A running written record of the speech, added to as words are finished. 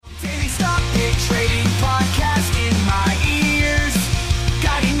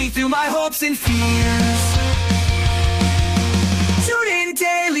hopes and fears. Tune in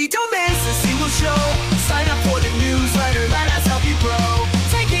daily, don't miss a single show. Sign up for the newsletter, let us help you grow.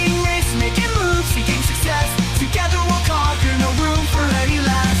 Taking risks, making moves, seeking success. Together we'll conquer, no room for any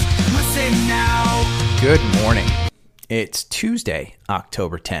less. Listen now. Good morning. It's Tuesday,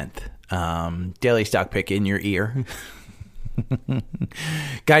 October 10th. Daily Stock Pick in your ear.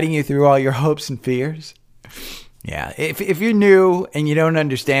 Guiding you through all your hopes and fears. Yeah, if you're new and you don't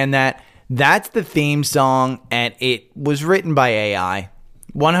understand that, that's the theme song, and it was written by AI,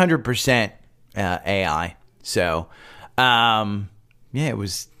 100% AI. So, yeah, it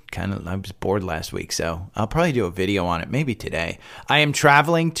was I was bored last week, so I'll probably do a video on it, maybe today. I am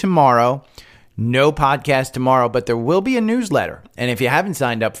traveling tomorrow. No podcast tomorrow, but there will be a newsletter. And if you haven't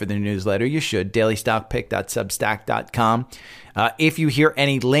signed up for the newsletter, you should. dailystockpick.substack.com. If you hear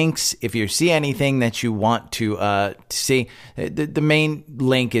any links, if you see anything that you want to see, the main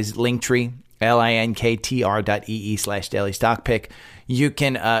link is Linktree, linktr.ee/dailystockpick. You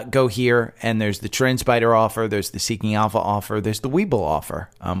can go here, and there's the TrendSpider offer, there's the Seeking Alpha offer, there's the Webull offer,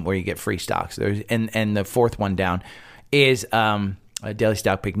 where you get free stocks. And the fourth one down is a Daily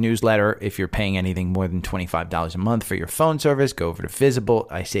Stock Pick newsletter. If you're paying anything more than $25 a month for your phone service, go over to Visible.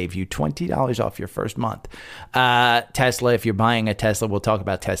 I save you $20 off your first month. Tesla, if you're buying a Tesla, we'll talk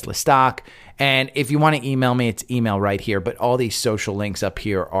about Tesla stock. And if you want to email me, it's email right here. But all these social links up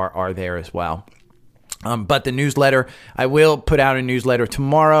here are there as well. But the newsletter, I will put out a newsletter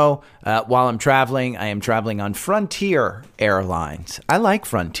tomorrow while I'm traveling. I am traveling on Frontier Airlines. I like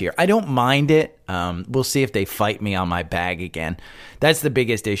Frontier. I don't mind it. We'll see if they fight me on my bag again. That's the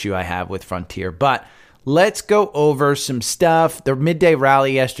biggest issue I have with Frontier. But let's go over some stuff. The midday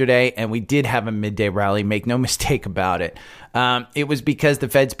rally yesterday, and we did have a midday rally. Make no mistake about it. It was because the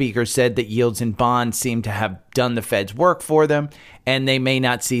Fed speaker said that yields in bonds seem to have done the Fed's work for them, and they may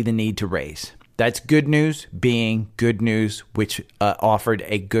not see the need to raise. That's good news being good news, which offered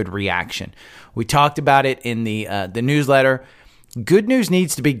a good reaction. We talked about it in the newsletter. Good news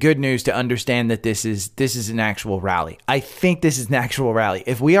needs to be good news to understand that this is an actual rally. I think this is an actual rally.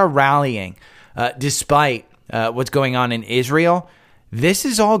 If we are rallying despite what's going on in Israel, this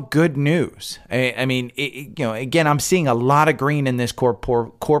is all good news. I mean, again, I'm seeing a lot of green in this core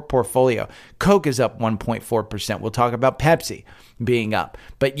portfolio. Coke is up 1.4%. We'll talk about Pepsi being up.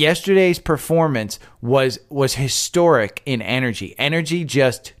 But yesterday's performance was historic in energy. Energy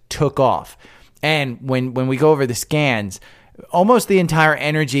just took off. And when we go over the scans, almost the entire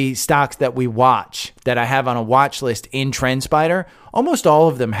energy stocks that we watch, that I have on a watch list in TrendSpider, almost all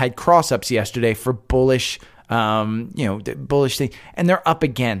of them had cross-ups yesterday for bullish bullish thing, and they're up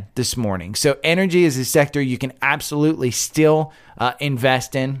again this morning. So energy is a sector you can absolutely still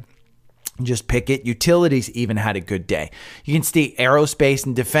invest in. Just pick it. Utilities even had a good day. You can see aerospace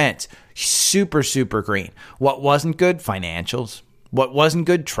and defense, super, super green. What wasn't good? Financials. What wasn't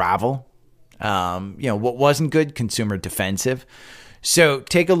good? Travel. What wasn't good? Consumer defensive. So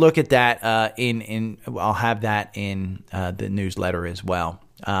take a look at that. I'll have that in the newsletter as well.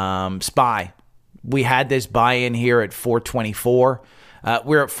 SPY. We had this buy-in here at 424.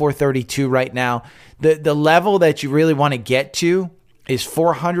 We're at 432 right now. The level that you really want to get to is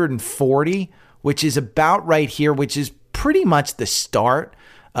 440, which is about right here, which is pretty much the start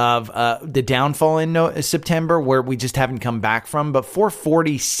of the downfall in September, where we just haven't come back from. But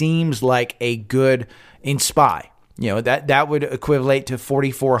 440 seems like a good in SPY. That would equivalent to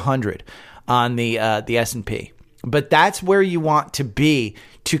 4,400 on the S&P. But that's where you want to be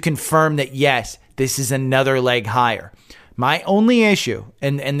to confirm that, yes, this is another leg higher. My only issue,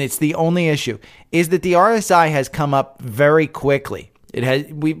 and it's the only issue, is that the RSI has come up very quickly.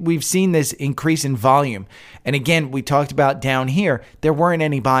 We've seen this increase in volume. And again, we talked about down here, there weren't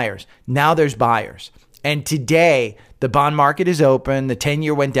any buyers. Now there's buyers. And today, the bond market is open. The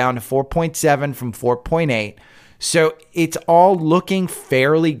 10-year went down to 4.7 from 4.8. So it's all looking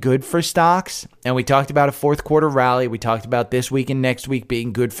fairly good for stocks. And we talked about a fourth quarter rally. We talked about this week and next week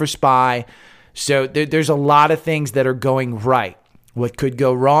being good for SPY. So there's a lot of things that are going right. What could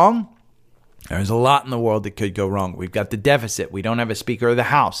go wrong? There's a lot in the world that could go wrong. We've got the deficit. We don't have a Speaker of the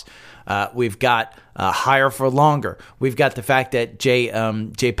House. We've got higher for longer. We've got the fact that Jay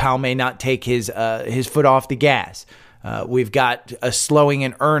Powell may not take his foot off the gas. We've got a slowing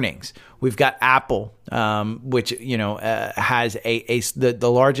in earnings. We've got Apple, which has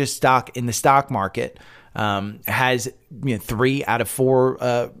the largest stock in the stock market. Has 3 out of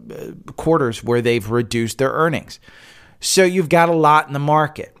 4 quarters where they've reduced their earnings. So you've got a lot in the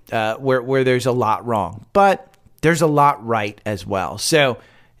market where there's a lot wrong, but there's a lot right as well. So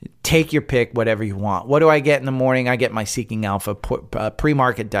Take your pick, whatever you want. What do I get in the morning? I get my Seeking Alpha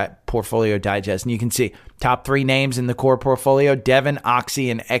pre-market portfolio digest. And you can see top 3 names in the core portfolio, Devon, Oxy,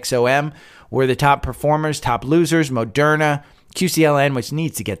 and XOM were the top performers. Top losers, Moderna, QCLN, which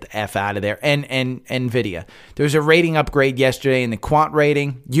needs to get the F out of there, and NVIDIA. There was a rating upgrade yesterday in the quant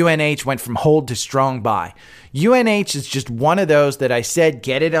rating. UNH went from hold to strong buy. UNH is just one of those that I said,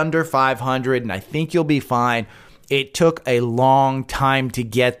 get it under 500, and I think you'll be fine. It took a long time to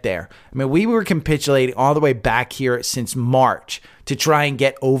get there. I mean, we were capitulating all the way back here since March to try and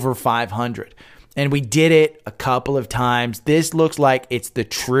get over 500. And we did it a couple of times. This looks like it's the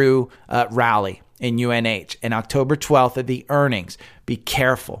true rally in UNH. And October 12th of the earnings, be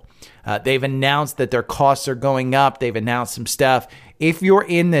careful. They've announced that their costs are going up. They've announced some stuff. If you're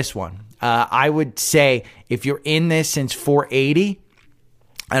in this one, I would say if you're in this since 480,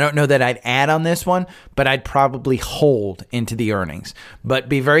 I don't know that I'd add on this one, but I'd probably hold into the earnings. But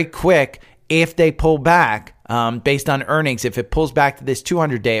be very quick if they pull back based on earnings. If it pulls back to this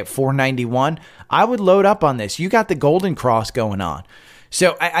 200-day at 491, I would load up on this. You got the golden cross going on.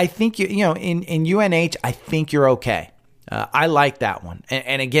 So I think, in UNH, I think you're okay. I like that one.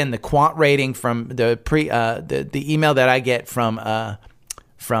 And again, the quant rating from the email that I get from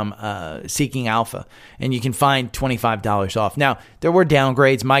Seeking Alpha, and you can find $25 off. Now, there were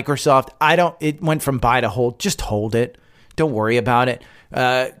downgrades. Microsoft, it went from buy to hold. Just hold it. Don't worry about it.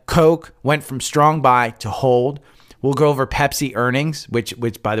 Coke went from strong buy to hold. We'll go over Pepsi earnings, which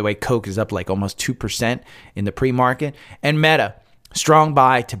by the way, Coke is up like almost 2% in the pre-market. And Meta, strong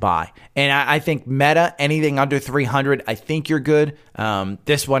buy to buy. And I think Meta, anything under 300, I think you're good.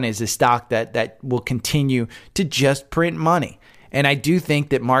 This one is a stock that will continue to just print money. And I do think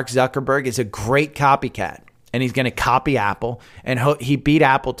that Mark Zuckerberg is a great copycat, and he's going to copy Apple, and he beat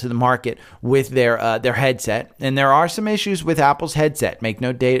Apple to the market with their headset. And there are some issues with Apple's headset, make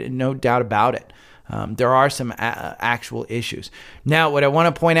no doubt about it. There are some actual issues. Now, what I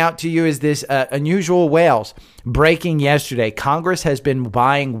want to point out to you is this unusual whales breaking yesterday. Congress has been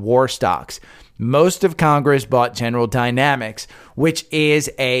buying war stocks. Most of Congress bought General Dynamics, which is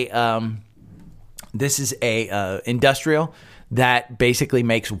a industrial that basically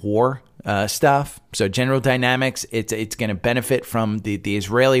makes war stuff. So General Dynamics, it's going to benefit from the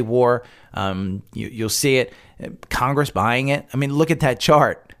Israeli war. You'll see it. Congress buying it. I mean, look at that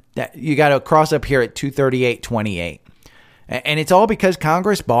chart. That you got to cross up here at 238.28. And it's all because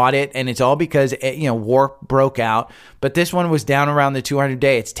Congress bought it, and it's all because war broke out. But this one was down around the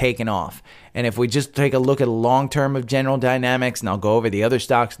 200-day. It's taken off. And if we just take a look at a long term of General Dynamics, and I'll go over the other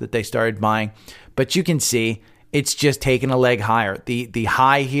stocks that they started buying, but you can see it's just taken a leg higher. The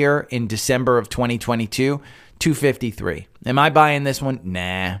high here in December of 2022, 253. Am I buying this one?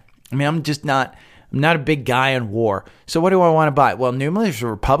 Nah. I mean, I'm not a big guy on war. So what do I want to buy? Well, numerous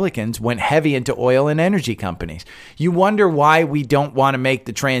Republicans went heavy into oil and energy companies. You wonder why we don't want to make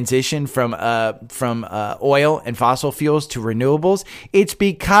the transition from oil and fossil fuels to renewables. It's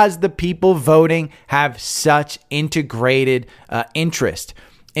because the people voting have such integrated interest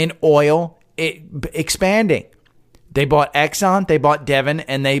in oil expanding. They bought Exxon, they bought Devon,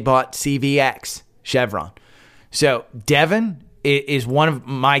 and they bought CVX, Chevron. So Devon is one of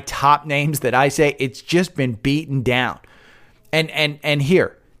my top names that I say it's just been beaten down. And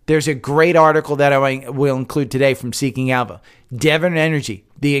here, there's a great article that I will include today from Seeking Alpha. Devon Energy,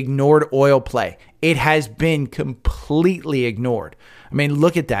 the ignored oil play. It has been completely ignored. I mean,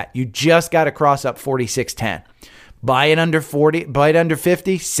 look at that. You just got to cross up 46.10. Buy it under 40, buy it under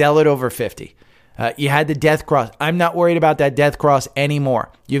 50, sell it over 50. You had the death cross. I'm not worried about that death cross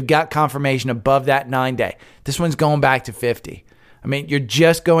anymore. You've got confirmation above that 9-day. This one's going back to 50. I mean, you're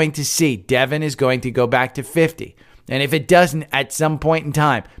just going to see Devon is going to go back to 50. And if it doesn't at some point in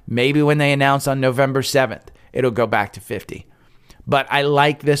time, maybe when they announce on November 7th, it'll go back to 50. But I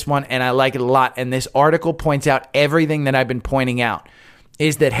like this one, and I like it a lot. And this article points out everything that I've been pointing out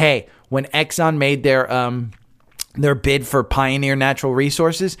is that, hey, when Exxon made their bid for Pioneer Natural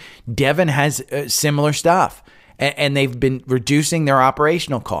Resources, Devon has similar stuff, and they've been reducing their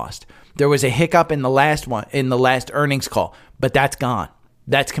operational cost. There was a hiccup in the last earnings call, but that's gone.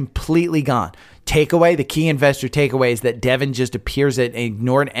 That's completely gone. Takeaway, the key investor takeaway is that Devon just appears as an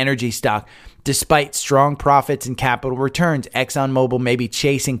ignored energy stock. Despite strong profits and capital returns, ExxonMobil may be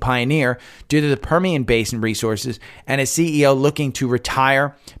chasing Pioneer due to the Permian Basin resources and a CEO looking to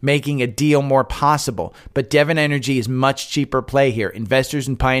retire, making a deal more possible. But Devon Energy is much cheaper play here. Investors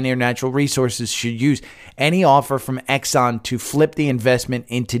in Pioneer Natural Resources should use any offer from Exxon to flip the investment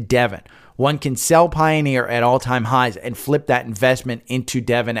into Devon. One can sell Pioneer at all-time highs and flip that investment into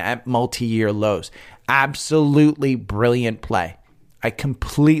Devon at multi-year lows. Absolutely brilliant play. I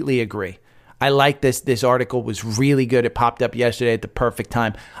completely agree. I like this. This article was really good. It popped up yesterday at the perfect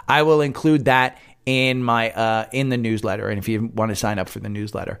time. I will include that in my in the newsletter, and if you want to sign up for the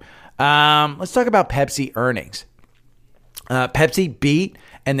newsletter. Let's talk about Pepsi earnings. Pepsi beat,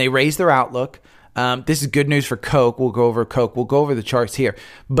 and they raised their outlook. This is good news for Coke. We'll go over Coke. We'll go over the charts here.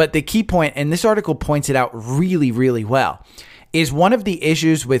 But the key point, and this article points it out really, really well, is one of the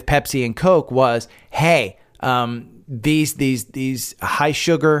issues with Pepsi and Coke was, hey, these high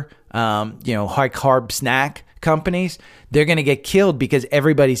sugar, high carb snack companies, they're going to get killed because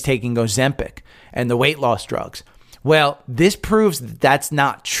everybody's taking Ozempic and the weight loss drugs. Well, this proves that that's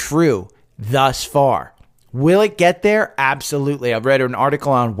not true thus far. Will it get there? Absolutely. I read an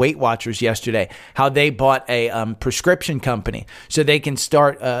article on Weight Watchers yesterday, how they bought a prescription company so they can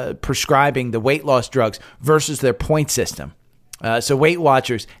start prescribing the weight loss drugs versus their point system. So Weight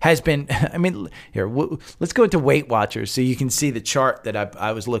Watchers has been, let's go into Weight Watchers so you can see the chart that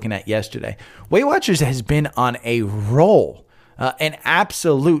I was looking at yesterday. Weight Watchers has been on a roll, an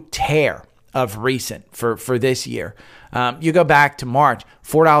absolute tear of recent for this year. You go back to March,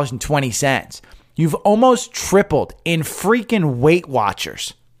 $4.20. You've almost tripled in freaking Weight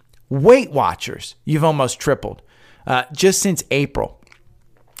Watchers. Weight Watchers, you've almost tripled just since April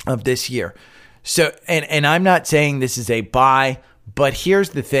of this year. So, and I'm not saying this is a buy, but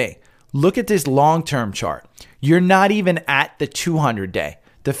here's the thing. Look at this long-term chart. You're not even at the 200-day.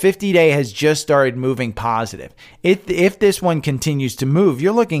 The 50-day has just started moving positive. If this one continues to move,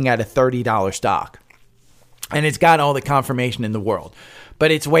 you're looking at a $30 stock. And it's got all the confirmation in the world. But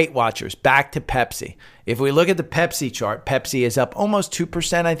it's Weight Watchers. Back to Pepsi. If we look at the Pepsi chart, Pepsi is up almost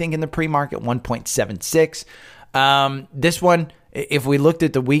 2%, I think, in the pre-market, 1.76. This one, if we looked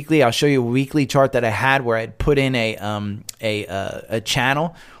at the weekly, I'll show you a weekly chart that I had where I'd put in a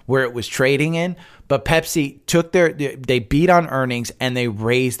channel where it was trading in. But Pepsi took they beat on earnings and they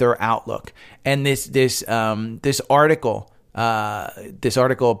raised their outlook. And this article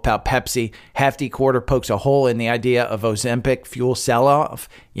about Pepsi, hefty quarter pokes a hole in the idea of Ozempic fuel sell-off.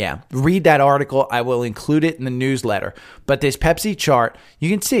 Yeah, read that article. I will include it in the newsletter. But this Pepsi chart, you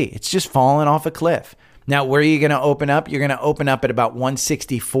can see it's just falling off a cliff. Now, where are you going to open up? You're going to open up at about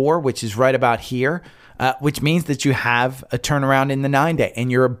 164, which is right about here, which means that you have a turnaround in the 9-day,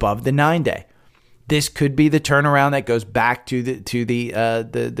 and you're above the 9-day. This could be the turnaround that goes back to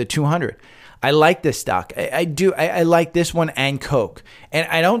the 200. I like this stock. I do. I like this one and Coke. And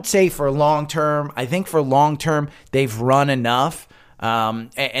I don't say for long term. I think for long term, they've run enough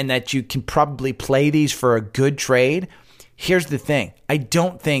and that you can probably play these for a good trade. Here's the thing. I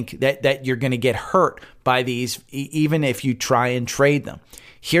don't think that you're going to get hurt by these, even if you try and trade them.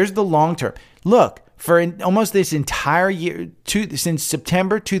 Here's the long term. Look, for almost this entire year, since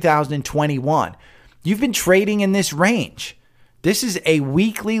September 2021, you've been trading in this range. This is a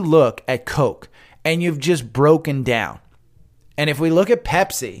weekly look at Coke, and you've just broken down. And if we look at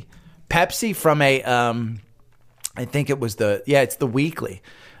Pepsi from I think it was it's the weekly.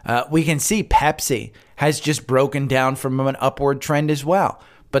 We can see Pepsi has just broken down from an upward trend as well.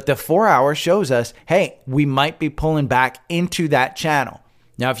 But the 4-hour shows us, hey, we might be pulling back into that channel.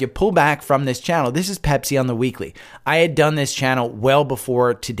 Now, if you pull back from this channel, this is Pepsi on the weekly. I had done this channel well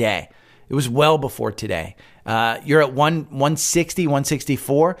before today. It was well before today. You're at 160,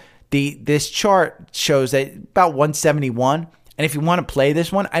 164. This chart shows that about 171. And if you want to play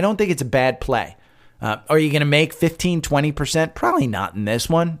this one, I don't think it's a bad play. Are you going to make 15, 20%? Probably not in this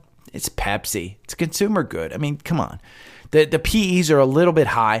one. It's Pepsi. It's a consumer good. I mean, come on. The PEs are a little bit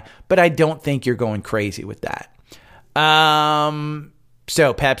high, but I don't think you're going crazy with that.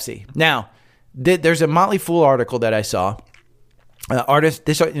 So Pepsi. Now, there's a Motley Fool article that I saw.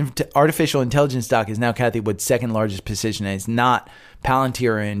 This artificial intelligence stock is now Cathie Wood's second largest position, and it's not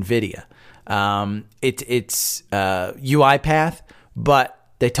Palantir or NVIDIA. It's UiPath, but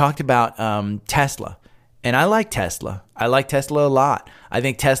they talked about Tesla. And I like Tesla. I like Tesla a lot. I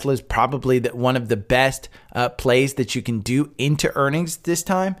think Tesla is probably one of the best plays that you can do into earnings this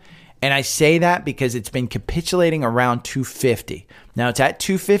time. And I say that because it's been capitulating around 250. Now it's at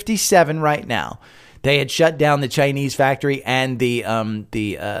 257 right now. They had shut down the Chinese factory and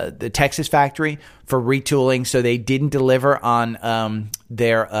the Texas factory for retooling, so they didn't deliver on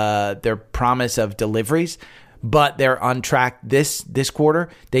their promise of deliveries. But they're on track this quarter.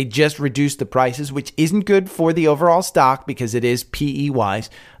 They just reduced the prices, which isn't good for the overall stock because it is PE-wise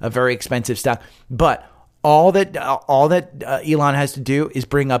a very expensive stock. But all that Elon has to do is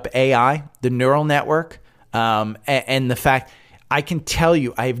bring up AI, the neural network, and the fact I can tell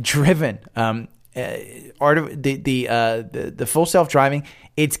you I've driven the full self-driving,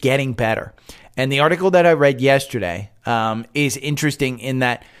 it's getting better. And the article that I read yesterday is interesting in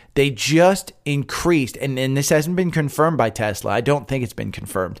that they just increased, and this hasn't been confirmed by Tesla. I don't think it's been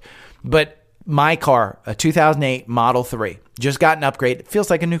confirmed. But my car, a 2008 Model 3, just got an upgrade. It feels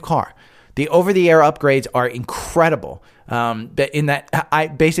like a new car. The over-the-air upgrades are incredible. In that I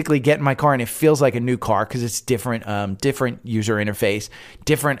basically get in my car and it feels like a new car because it's different, different user interface,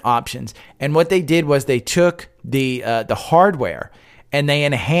 different options. And what they did was they took the hardware and they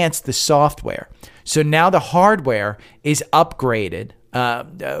enhanced the software. So now the hardware is upgraded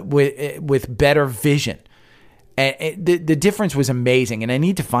with better vision. And the difference was amazing. And I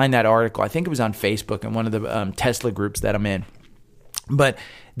need to find that article. I think it was on Facebook in one of the Tesla groups that I'm in. But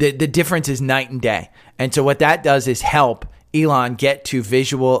the difference is night and day. And so what that does is help Elon get to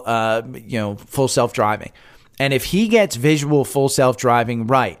visual, full self-driving. And if he gets visual full self-driving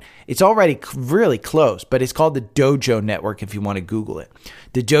right, it's already really close, but it's called the Dojo network if you want to Google it.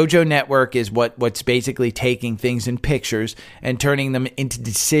 The Dojo network is what's basically taking things in pictures and turning them into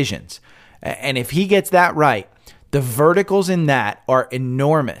decisions. And if he gets that right, the verticals in that are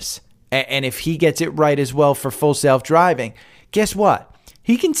enormous. And if he gets it right as well for full self-driving, guess what?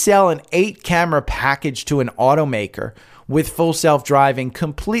 He can sell an 8-camera package to an automaker with full self-driving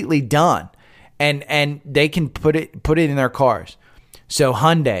completely done. And they can put it in their cars. So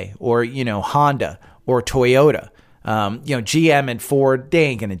Hyundai or Honda or Toyota, GM and Ford, they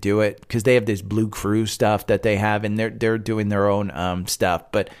ain't gonna do it because they have this Blue Crew stuff that they have, and they're doing their own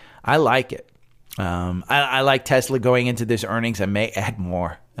stuff. But I like it. I like Tesla going into this earnings. I may add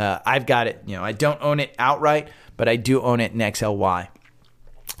more. I've got it. I don't own it outright, but I do own it in XLY.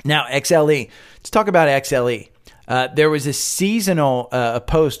 Now XLE. Let's talk about XLE. There was a seasonal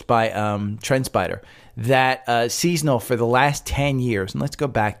post by TrendSpider that seasonal for the last 10 years. And let's go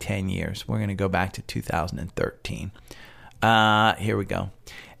back 10 years. We're going to go back to 2013. Here we go.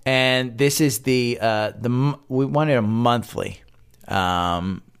 And this is we wanted a monthly.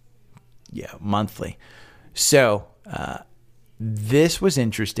 Monthly. So this was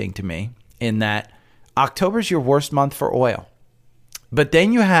interesting to me in that October's your worst month for oil. But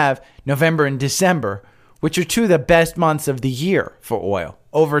then you have November and December, which are two of the best months of the year for oil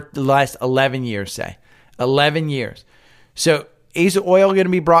over the last 11 years, say. 11 years. So is oil going to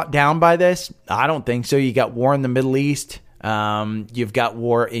be brought down by this? I don't think so. You got war in the Middle East. You've got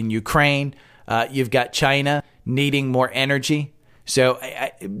war in Ukraine. You've got China needing more energy. So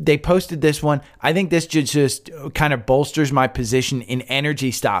they posted this one. I think this just kind of bolsters my position in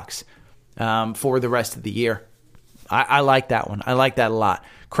energy stocks for the rest of the year. I like that one. I like that a lot.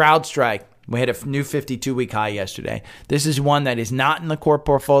 CrowdStrike. We had a new 52-week high yesterday. This is one that is not in the core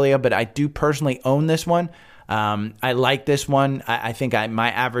portfolio, but I do personally own this one. I like this one. I think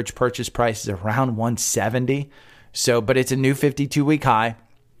my average purchase price is around 170. So, but it's a new 52-week high.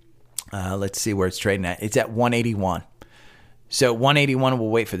 Let's see where it's trading at. It's at 181. So 181, we'll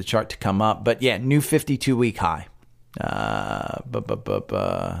wait for the chart to come up. But yeah, new 52-week high.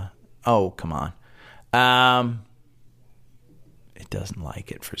 Oh, come on. It doesn't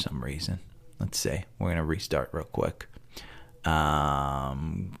like it for some reason. Let's see. We're going to restart real quick.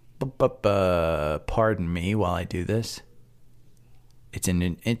 Pardon me while I do this. It's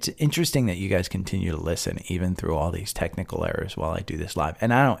interesting that you guys continue to listen even through all these technical errors while I do this live.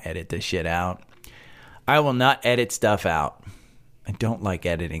 And I don't edit this shit out. I will not edit stuff out. I don't like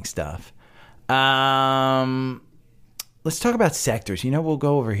editing stuff. Let's talk about sectors. We'll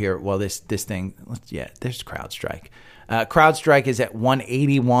go over here while this thing. There's CrowdStrike. CrowdStrike is at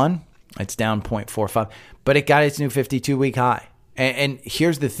 181. It's down 0.45, but it got its new 52-week high. And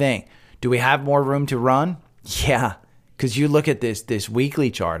here's the thing. Do we have more room to run? Yeah, because you look at this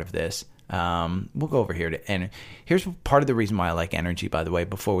weekly chart of this. We'll go over here and here's part of the reason why I like energy, by the way,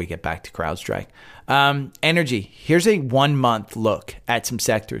 before we get back to CrowdStrike. Energy. Here's a 1 month look at some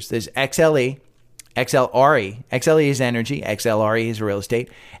sectors. There's XLE, XLRE. XLE is energy. XLRE is real estate.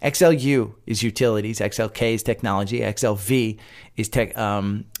 XLU is utilities. XLK is technology. XLV is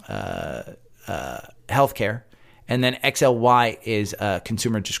healthcare. And then XLY is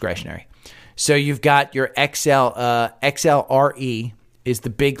consumer discretionary. So you've got your XLRE is the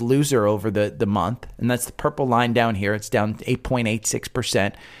big loser over the month. And that's the purple line down here. It's down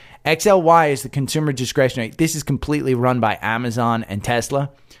 8.86%. XLY is the consumer discretionary. This is completely run by Amazon and Tesla.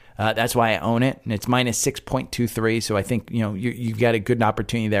 That's why I own it, and it's minus 6.23. So I think you've got a good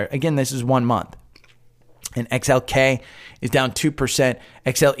opportunity there. Again, this is 1 month. And XLK is down 2%.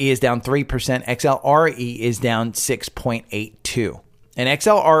 XLE is down 3%. XLRE is down 6.82. And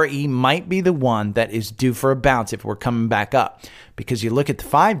XLRE might be the one that is due for a bounce if we're coming back up, because you look at the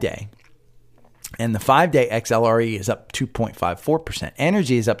 5-day, And the 5-day XLRE is up 2.54%.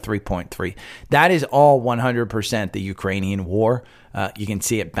 Energy is up 3.3%. That is all 100% the Ukrainian war. You can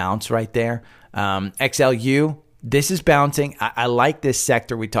see it bounce right there. XLU, this is bouncing. I like this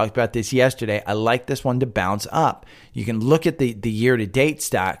sector. We talked about this yesterday. I like this one to bounce up. You can look at the year-to-date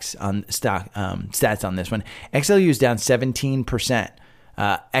stats on this one. XLU is down 17%.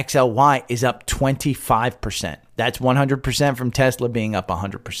 XLY is up 25%. That's 100% from Tesla being up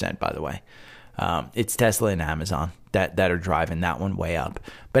 100%, by the way. It's Tesla and Amazon that are driving that one way up.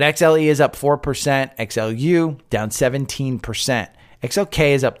 But XLE is up 4%. XLU down 17%.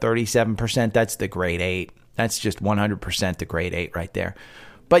 XLK is up 37%. That's the grade 8. That's just 100% the grade 8 right there.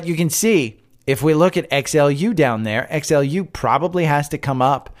 But you can see, if we look at XLU down there, XLU probably has to come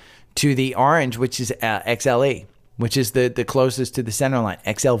up to the orange, which is XLE, which is the closest to the center line.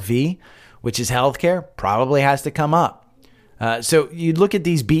 XLV, which is healthcare, probably has to come up. So you look at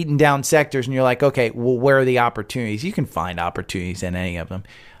these beaten down sectors and you're like, okay, well, where are the opportunities? You can find opportunities in any of them.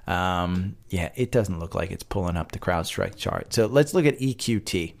 It doesn't look like it's pulling up the CrowdStrike chart. So let's look at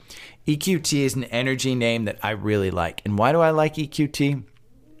EQT. EQT is an energy name that I really like. And why do I like EQT?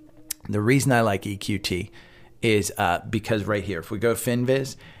 The reason I like EQT is because right here, if we go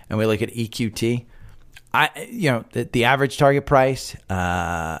FinViz and we look at EQT, the average target price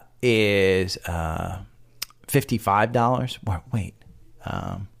is $55. Wait.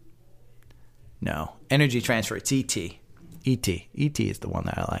 No. Energy Transfer. It's ET. ET is the one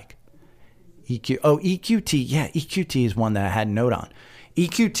that I like. EQT. Yeah, EQT is one that I had a note on.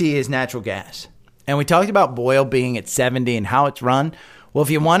 EQT is natural gas. And we talked about Boyle being at 70 and how it's run. Well, if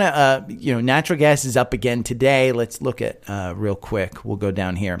you want to, natural gas is up again today. Let's look at real quick. We'll go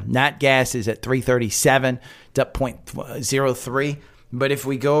down here. Nat gas is at 337. It's up 0.03. But if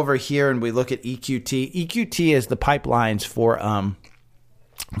we go over here and we look at EQT, EQT is the pipelines for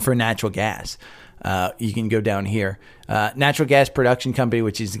natural gas. You can go down here. Natural gas production company,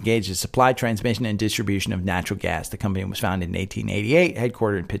 which is engaged in supply, transmission, and distribution of natural gas. The company was founded in 1888,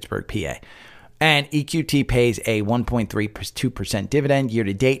 headquartered in Pittsburgh, PA. And EQT pays a 1.32% dividend. Year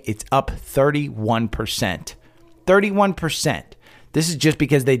to date, it's up 31%. 31%. This is just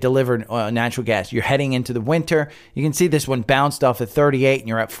because they delivered natural gas. You're heading into the winter. You can see this one bounced off at 38 and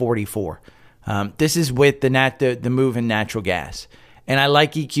you're at 44. This is with the move in natural gas. And I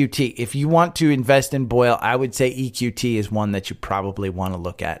like EQT. If you want to invest in Boyle, I would say EQT is one that you probably want to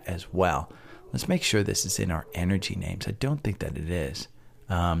look at as well. Let's make sure this is in our energy names. I don't think that it is.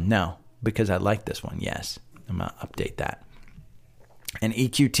 No, because I like this one. Yes, I'm going to update that. And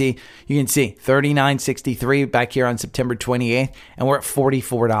EQT, you can see $39.63 back here on September 28th, and we're at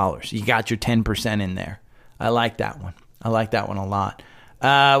 $44. You got your 10% in there. I like that one. I like that one a lot.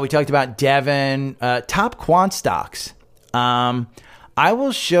 We talked about Devon, top quant stocks. I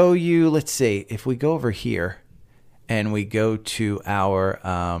will show you, let's see, if we go over here and we go to our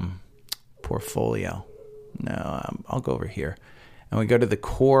portfolio. No, I'll go over here. And we go to the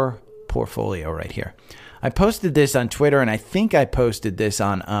core portfolio right here. I posted this on Twitter, and I think I posted this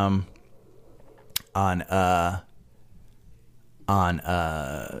on in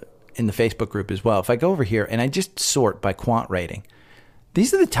the Facebook group as well. If I go over here and I just sort by quant rating,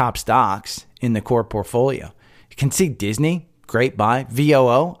 these are the top stocks in the core portfolio. You can see Disney, great buy.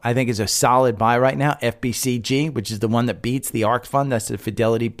 VOO, I think, is a solid buy right now. FBCG, which is the one that beats the ARK fund. That's the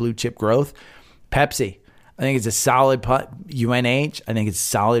Fidelity Blue Chip Growth. Pepsi, I think it's a solid UNH. I think it's a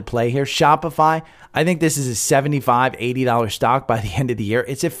solid play here. Shopify, I think this is a $75, $80 stock by the end of the year.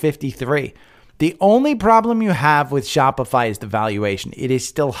 It's at 53. The only problem you have with Shopify is the valuation. It is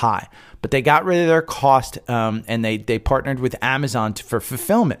still high, but they got rid of their cost and they partnered with Amazon for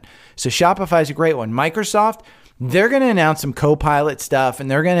fulfillment. So Shopify is a great one. Microsoft, they're going to announce some Copilot stuff, and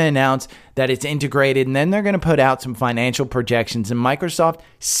they're going to announce that it's integrated, and then they're going to put out some financial projections. And Microsoft,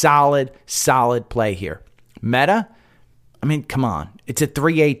 solid play here. Meta, I mean, come on. It's at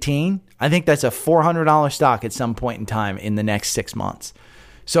 318. I think that's a $400 stock at some point in time in the next 6 months.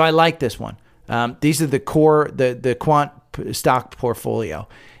 So I like this one. These are the core, the quant stock portfolio.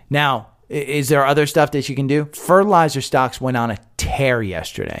 Now, is there other stuff that you can do? Fertilizer stocks went on a tear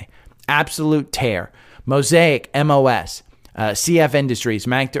yesterday. Absolute tear. Mosaic, MOS, CF Industries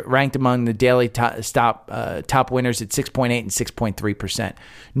ranked among the daily top winners at 6.8 and 6.3%.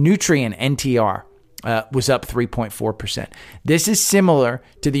 Nutrien, NTR, was up 3.4%. This is similar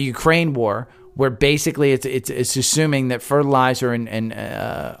to the Ukraine war, where basically it's assuming that fertilizer and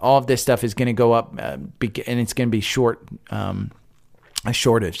all of this stuff is going to go up, and it's going to be a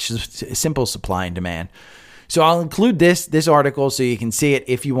shortage, simple supply and demand. So I'll include this article so you can see it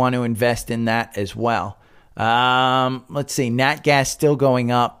if you want to invest in that as well. Let's see, Nat gas still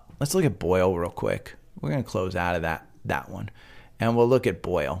going up. let's look at Boyle real quick. We're going to close out of that one. And we'll look at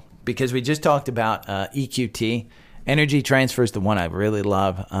Boyle because we just talked about EQT. Energy Transfer is the one I really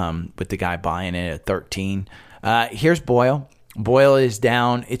love with the guy buying it at 13. Here's Boyle. Boyle is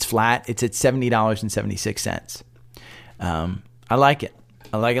down. It's flat. It's at $70.76. I like it.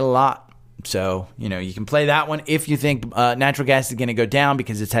 I like it a lot. So, you can play that one. If you think natural gas is going to go down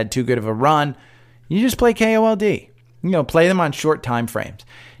because it's had too good of a run, you just play KOLD. Play them on short time frames.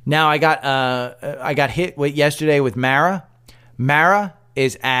 Now, I got hit yesterday with Mara. Mara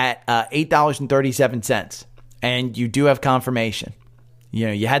is at $8.37, and you do have confirmation.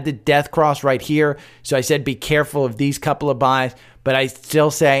 You had the death cross right here, so I said be careful of these couple of buys, but I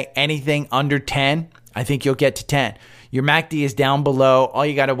still say anything under 10, I think you'll get to 10. Your MACD is down below. All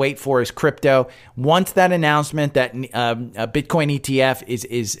you got to wait for is crypto. Once that announcement that a Bitcoin ETF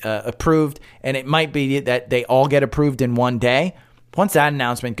is approved, and it might be that they all get approved in one day, once that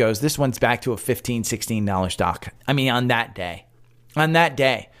announcement goes, this one's back to a $15, $16 stock. I mean, on that day.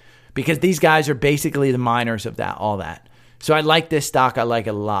 Because these guys are basically the miners of all that. So I like this stock. I like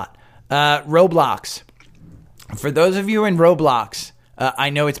it a lot. Roblox. For those of you in Roblox, I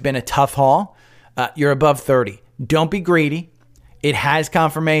know it's been a tough haul. You're above 30. Don't be greedy. It has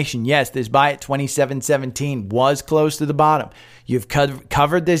confirmation. Yes, this buy at 27.17 was close to the bottom. You've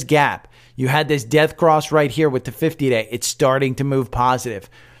covered this gap. You had this death cross right here with the 50-day. It's starting to move positive.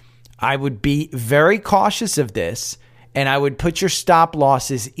 I would be very cautious of this, and I would put your stop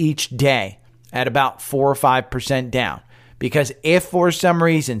losses each day at about 4 or 5% down. Because if for some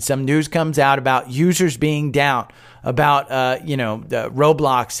reason some news comes out about users being down, about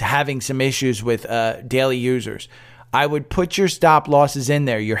Roblox having some issues with daily users, I would put your stop losses in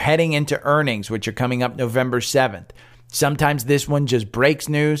there. You're heading into earnings, which are coming up November 7th. Sometimes this one just breaks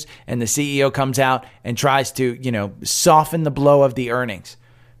news and the CEO comes out and tries to, soften the blow of the earnings.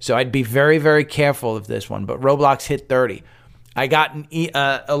 So I'd be very, very careful of this one. But Roblox hit 30. I got an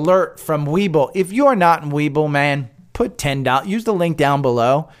alert from Webull. If you are not in Webull, man, put $10. Use the link down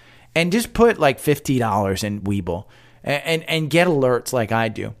below and just put like $50 in Webull and get alerts like I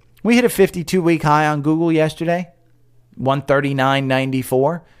do. We hit a 52-week high on Google yesterday,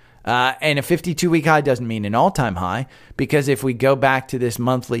 139.94. And a 52-week high doesn't mean an all-time high, because if we go back to this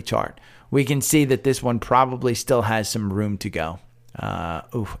monthly chart, we can see that this one probably still has some room to go.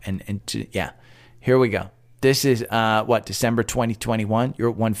 Here we go. This is December 2021. You're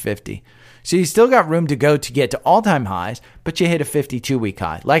at 150. So you still got room to go to get to all-time highs, but you hit a 52-week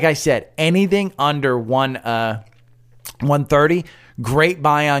high. Like I said, anything under 130, great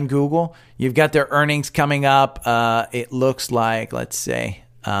buy on Google. You've got their earnings coming up. It looks like, let's say,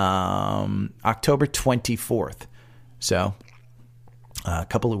 October 24th. So a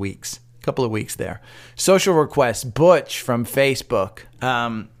couple of weeks there. Social requests. Butch from Facebook.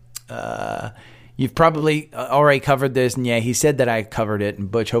 You've probably already covered this, and he said that I covered it, and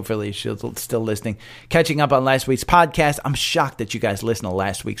Butch, hopefully she's still listening. Catching up on last week's podcast. I'm shocked that you guys listen to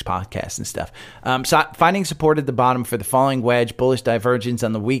last week's podcast and stuff. So finding support at the bottom for the falling wedge, bullish divergence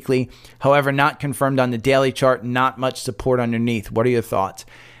on the weekly. However, not confirmed on the daily chart, not much support underneath. What are your thoughts?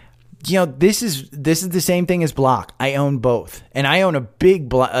 This is the same thing as block. I own both, and I own a big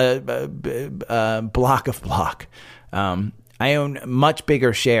block of block. I own a much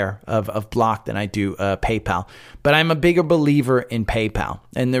bigger share of block than I do PayPal, but I'm a bigger believer in PayPal.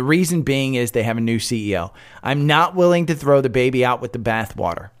 And the reason being is they have a new CEO. I'm not willing to throw the baby out with the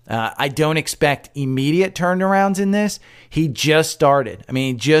bathwater. I don't expect immediate turnarounds in this. He just started.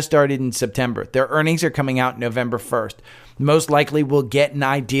 He just started in September. Their earnings are coming out November 1st. Most likely we'll get an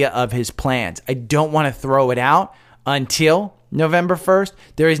idea of his plans. I don't want to throw it out until November 1st.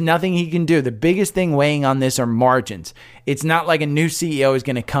 There is nothing he can do. The biggest thing weighing on this are margins. It's not like a new CEO is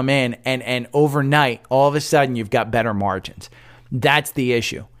going to come in and overnight, all of a sudden, you've got better margins. That's the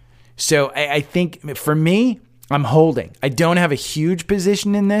issue. So I think for me, I'm holding. I don't have a huge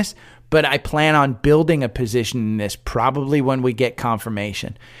position in this, but I plan on building a position in this probably when we get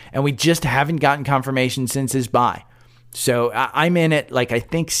confirmation. And we just haven't gotten confirmation since his buy. So I'm in it I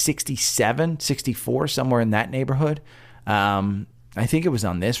think 67, 64, somewhere in that neighborhood. I think it was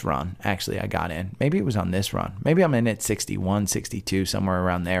on this run, actually, I got in. Maybe it was on this run. Maybe I'm in at 61, 62, somewhere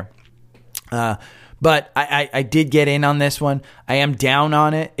around there. But I did get in on this one. I am down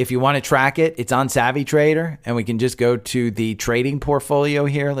on it. If you want to track it, it's on Savvy Trader, and we can just go to the trading portfolio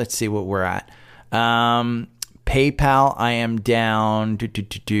here. Let's see what we're at. PayPal, I am down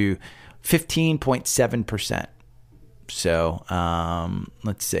 15.7%. So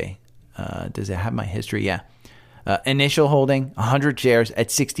let's see. Does it have my history? Yeah. Initial holding 100 shares at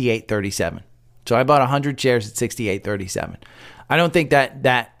 68.37. So I bought 100 shares at 68.37. I don't think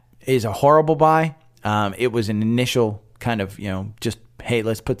that is a horrible buy. It was an initial kind of, just, hey,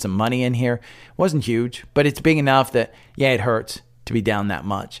 let's put some money in here. It wasn't huge, but it's big enough that, it hurts to be down that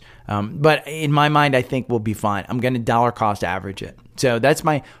much. But in my mind, I think we'll be fine. I'm going to dollar cost average it. So that's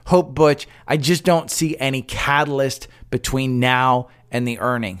my hope, Butch. I just don't see any catalyst between now and the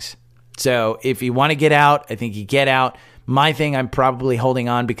earnings. So if you want to get out, I think you get out. My thing, I'm probably holding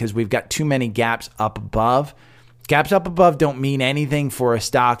on because we've got too many gaps up above. Gaps up above don't mean anything for a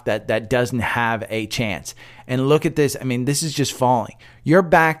stock that doesn't have a chance. And look at this. I mean, this is just falling. You're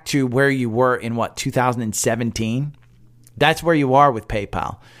back to where you were in 2017? That's where you are with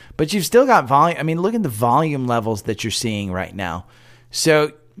PayPal. But you've still got volume. I mean, look at the volume levels that you're seeing right now.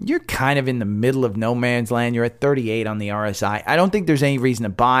 So you're kind of in the middle of no man's land. You're at 38 on the RSI. I don't think there's any reason to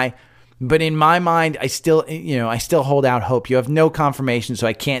buy. But in my mind, I still hold out hope. You have no confirmation, so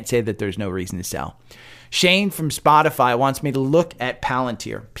I can't say that there's no reason to sell. Shane from Spotify wants me to look at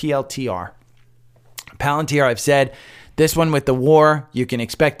Palantir, PLTR. Palantir, I've said, this one with the war, you can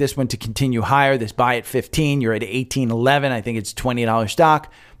expect this one to continue higher. This buy at 15, you're at 18.11. I think it's a $20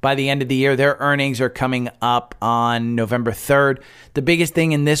 stock. By the end of the year, their earnings are coming up on November 3rd. The biggest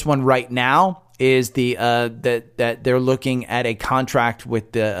thing in this one right now is that they're looking at a contract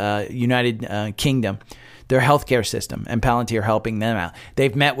with the United Kingdom, their healthcare system, and Palantir helping them out.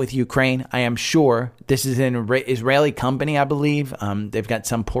 They've met with Ukraine, I am sure. This is an Israeli company, I believe. They've got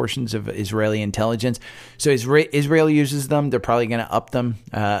some portions of Israeli intelligence. So Israel uses them. They're probably going to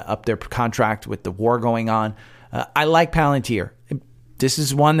up their contract with the war going on. I like Palantir. This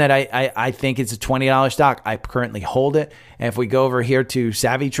is one that I think it's a $20 stock. I currently hold it. And if we go over here to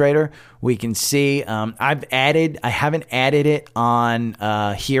Savvy Trader, we can see I haven't added it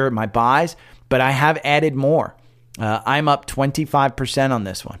on here at my buys, but I have added more. I'm up 25% on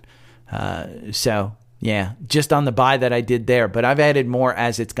this one. So yeah, just on the buy that I did there, but I've added more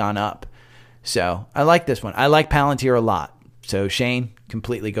as it's gone up. So I like this one. I like Palantir a lot. So Shane,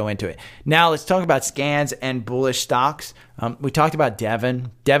 completely go into it. Now let's talk about scans and bullish stocks. We talked about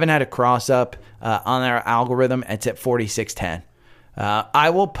Devon. Devon had a cross up on our algorithm. It's at 4610.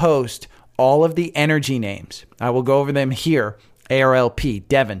 I will post all of the energy names. I will go over them here. ARLP,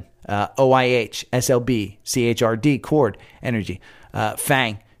 Devon, OIH, SLB, CHRD, Cord, Energy,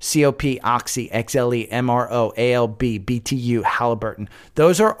 FANG, COP, Oxy, XLE, MRO, ALB, BTU, Halliburton.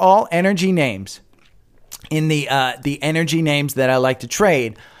 Those are all energy names in the energy names that I like to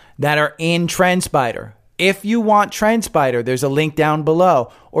trade that are in TrendSpider. If you want TrendSpider, there's a link down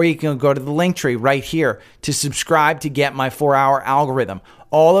below, or you can go to the link tree right here to subscribe to get my 4-hour algorithm.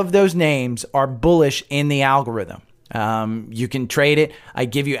 All of those names are bullish in the algorithm. You can trade it. I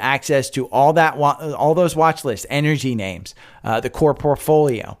give you access to all those watch lists, energy names, the core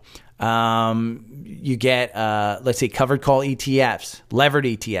portfolio. You get, covered call ETFs, levered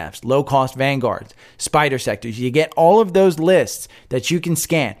ETFs, low cost vanguards, spider sectors. You get all of those lists that you can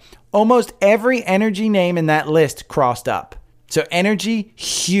scan. Almost every energy name in that list crossed up. So energy,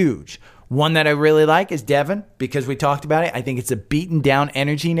 huge. One that I really like is Devon because we talked about it. I think it's a beaten down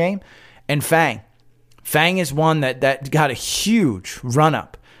energy name. And FANG. FANG is one that got a huge run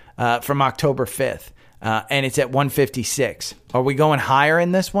up from October 5th. And it's at 156. Are we going higher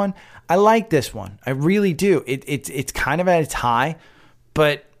in this one? I like this one. I really do. It's kind of at its high,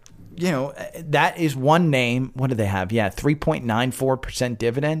 but that is one name. What do they have? Yeah, 3.94%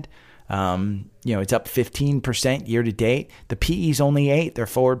 dividend. It's up 15% year to date. The PE is only 8. Their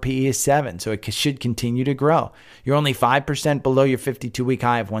forward PE is 7. So it should continue to grow. You're only 5% below your 52-week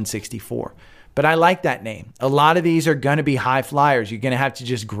high of 164. But I like that name. A lot of these are going to be high flyers. You're going to have to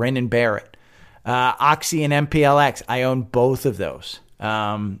just grin and bear it. Oxy and MPLX, I own both of those.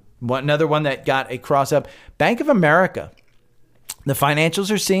 Another one that got a cross up, Bank of America. The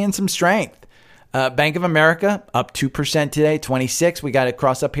financials are seeing some strength. Bank of America up 2% today, 26. We got a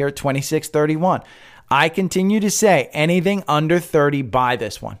cross up here at 26.31. I continue to say anything under 30, buy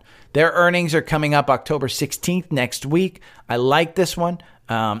this one. Their earnings are coming up October 16th next week. I like this one.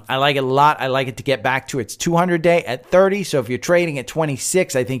 I like it a lot. I like it to get back to its 200-day at 30. So if you're trading at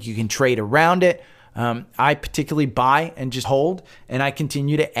 26, I think you can trade around it. I particularly buy and just hold, and I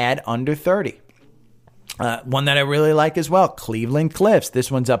continue to add under 30. One that I really like as well, Cleveland Cliffs. This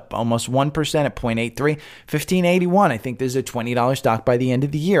one's up almost 1% at 0.83, 1581. I think this is a $20 stock by the end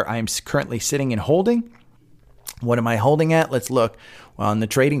of the year. I am currently sitting and holding. What am I holding at? Let's look on the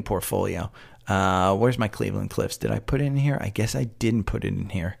trading portfolio. Where's my Cleveland Cliffs? Did I put it in here? I guess I didn't put it in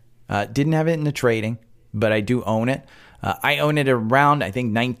here. Didn't have it in the trading, but I do own it. I own it around, I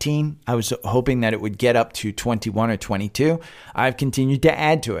think, 19. I was hoping that it would get up to 21 or 22. I've continued to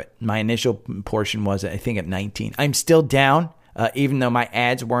add to it. My initial portion was, I think, at 19. I'm still down. even though my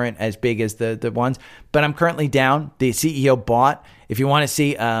ads weren't as big as the ones. But I'm currently down. The CEO bought. If you want to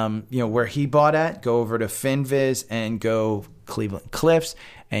see where he bought at, go over to FinViz and go Cleveland Cliffs,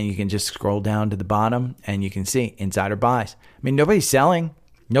 and you can just scroll down to the bottom and you can see insider buys. I mean, nobody's selling.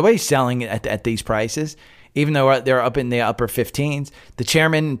 Nobody's selling at these prices, even though they're up in the upper 15s. The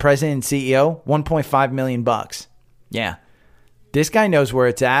chairman, president, and CEO, $1.5 million. Yeah, this guy knows where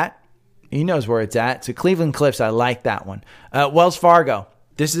it's at. He knows where it's at. So Cleveland Cliffs, I like that one. Wells Fargo.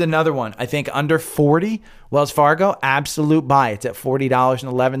 This is another one. I think under 40. Wells Fargo, absolute buy. It's at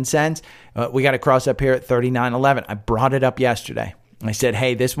 $40.11. We got a cross up here at $39.11. I brought it up yesterday. I said,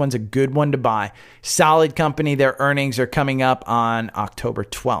 hey, this one's a good one to buy. Solid company. Their earnings are coming up on October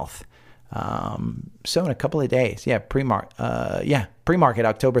 12th. So in a couple of days. Yeah, pre-market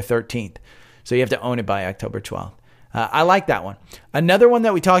October 13th. So you have to own it by October 12th. I like that one. Another one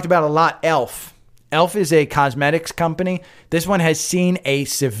that we talked about a lot, Elf. Elf is a cosmetics company. This one has seen a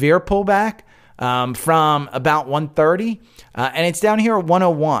severe pullback from about 130, and it's down here at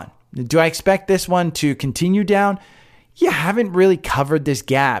 101. Do I expect this one to continue down? You haven't really covered this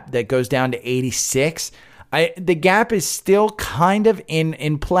gap that goes down to 86. The gap is still kind of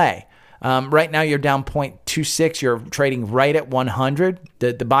in play. Right now, you're down 0.26. You're trading right at 100.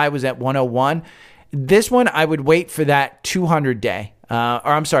 The buy was at 101. This one, I would wait for that 200-day,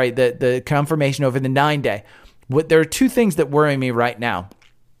 the confirmation over the 9-day. There are two things that worry me right now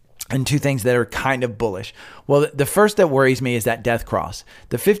and two things that are kind of bullish. Well, the first that worries me is that death cross.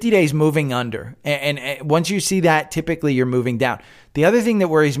 The 50 days moving under. And once you see that, typically you're moving down. The other thing that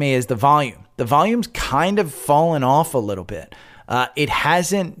worries me is the volume. The volume's kind of fallen off a little bit. It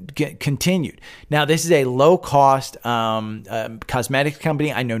hasn't continued. Now, this is a low-cost cosmetics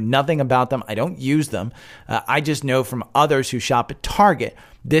company. I know nothing about them. I don't use them. I just know from others who shop at Target,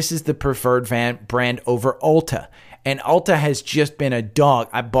 this is the preferred brand over Ulta. And Ulta has just been a dog.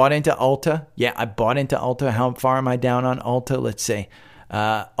 I bought into Ulta. Yeah, I bought into Ulta. How far am I down on Ulta? Let's see.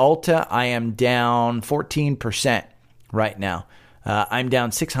 Ulta, I am down 14% right now. I'm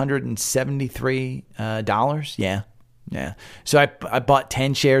down $673. Yeah. So I bought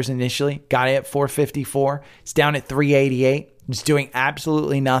 10 shares initially, got it at 454. It's down at 388. It's doing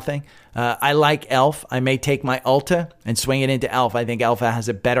absolutely nothing. I like Elf. I may take my Ulta and swing it into Elf. I think Elf has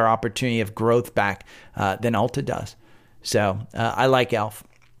a better opportunity of growth back than Ulta does. So I like Elf.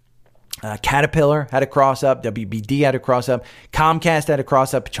 Caterpillar had a cross up. WBD had a cross up. Comcast had a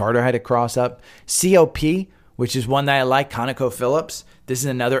cross up. Charter had a cross up. COP, which is one that I like, ConocoPhillips. This is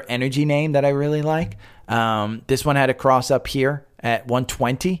another energy name that I really like. This one had a cross up here at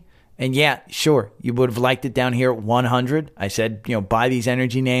 120. And yeah, sure, you would have liked it down here at 100. I said, buy these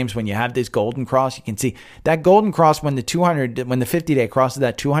energy names when you have this golden cross. You can see that golden cross when the 50-day crosses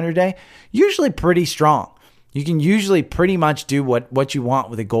that 200-day, usually pretty strong. You can usually pretty much do what you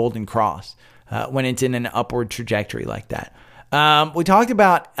want with a golden cross when it's in an upward trajectory like that. We talked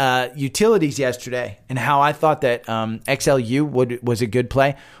about utilities yesterday and how I thought that XLU was a good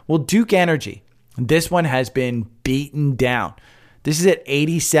play. Well, Duke Energy, this one has been beaten down. This is at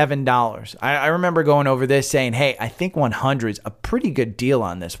 $87. I remember going over this saying, hey, I think 100 is a pretty good deal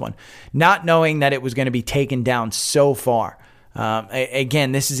on this one, not knowing that it was going to be taken down so far.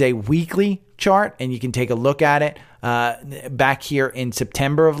 Again, this is a weekly chart, and you can take a look at it. Back here in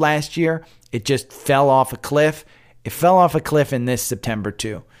September of last year, it just fell off a cliff. It fell off a cliff in this September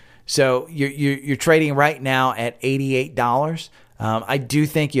too. So you're trading right now at $88. I do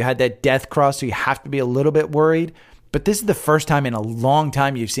think you had that death cross, so you have to be a little bit worried. But this is the first time in a long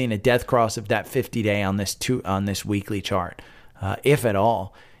time you've seen a death cross of that 50-day on this weekly chart, if at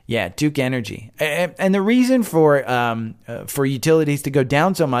all. Yeah, Duke Energy. And the reason for utilities to go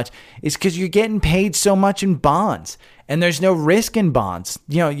down so much is because you're getting paid so much in bonds, and there's no risk in bonds.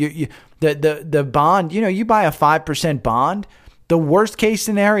 The bond, you buy a 5% bond. The worst case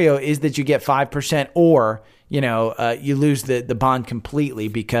scenario is that you get 5%, or you lose the bond completely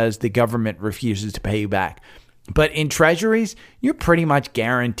because the government refuses to pay you back. But in treasuries, you're pretty much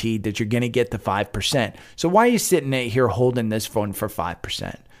guaranteed that you're going to get the 5%. So why are you sitting here holding this phone for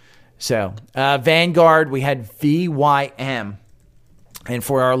 5%? So Vanguard, we had VYM. And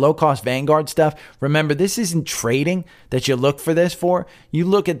for our low-cost Vanguard stuff, remember, this isn't trading that you look for this for. You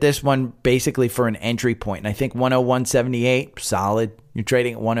look at this one basically for an entry point. And I think 101.78, solid. You're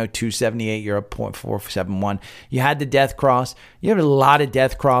trading at 102.78. You're up 0.471. You had the death cross. You have a lot of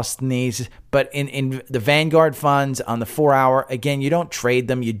death cross in these. But in the Vanguard funds on the 4-hour, again, you don't trade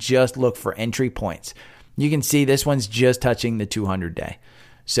them. You just look for entry points. You can see this one's just touching the 200-day.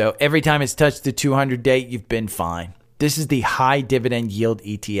 So every time it's touched the 200-day, you've been fine. This is the high dividend yield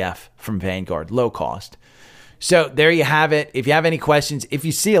ETF from Vanguard, low cost. So there you have it. If you have any questions, if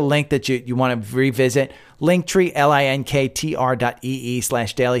you see a link that you want to revisit, Linktree,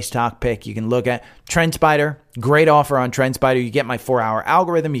 linktr.ee/daily stock pick. You can look at TrendSpider. Great offer on TrendSpider. You get my 4-hour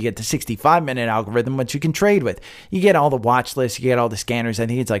algorithm. You get the 65-minute algorithm, which you can trade with. You get all the watch lists. You get all the scanners. I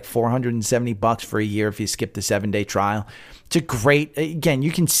think it's like $470 for a year if you skip the 7-day trial. It's a great, again,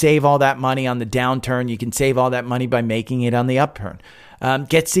 you can save all that money on the downturn. You can save all that money by making it on the upturn.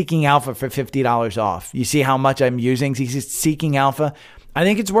 Get Seeking Alpha for $50 off. You see how much I'm using Seeking Alpha? I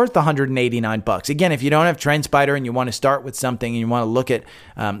think it's worth $189. Again, if you don't have TrendSpider and you want to start with something and you want to look at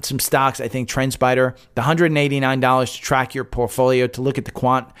some stocks, I think TrendSpider, the $189 to track your portfolio, to look at the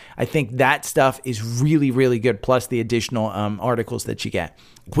quant, I think that stuff is really, really good, plus the additional articles that you get.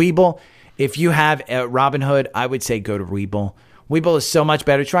 Webull, if you have Robinhood, I would say go to Webull. Webull is so much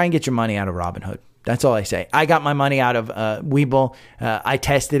better. Try and get your money out of Robinhood. That's all I say. I got my money out of Webull. I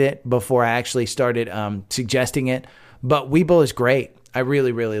tested it before I actually started suggesting it. But Webull is great. I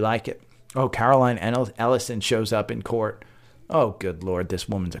really, really like it. Oh, Caroline Ellison shows up in court. Oh, good Lord. This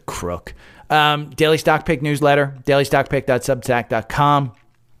woman's a crook. Daily Stock Pick newsletter, dailystockpick.substack.com.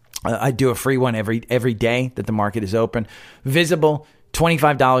 I do a free one every day that the market is open. Visible.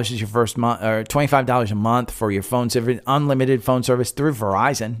 $25 is your first month, or $25 a month for your phone service, unlimited phone service through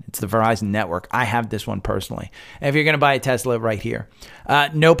Verizon. It's the Verizon network. I have this one personally. And if you're going to buy a Tesla, right here.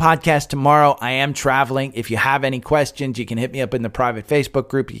 No podcast tomorrow. I am traveling. If you have any questions, you can hit me up in the private Facebook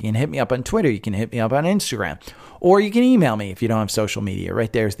group. You can hit me up on Twitter. You can hit me up on Instagram. Or you can email me if you don't have social media.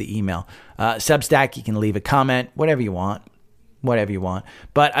 Right there's the email. Substack, you can leave a comment, whatever you want. Whatever you want.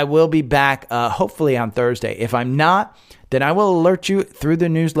 But I will be back hopefully on Thursday. If I'm not, then I will alert you through the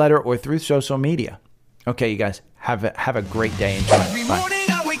newsletter or through social media. Okay, you guys, have a great day. Enjoy. Every morning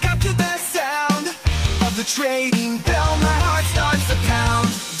I wake up to the sound of the trading bell. My heart starts to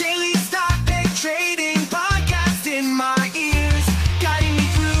pound.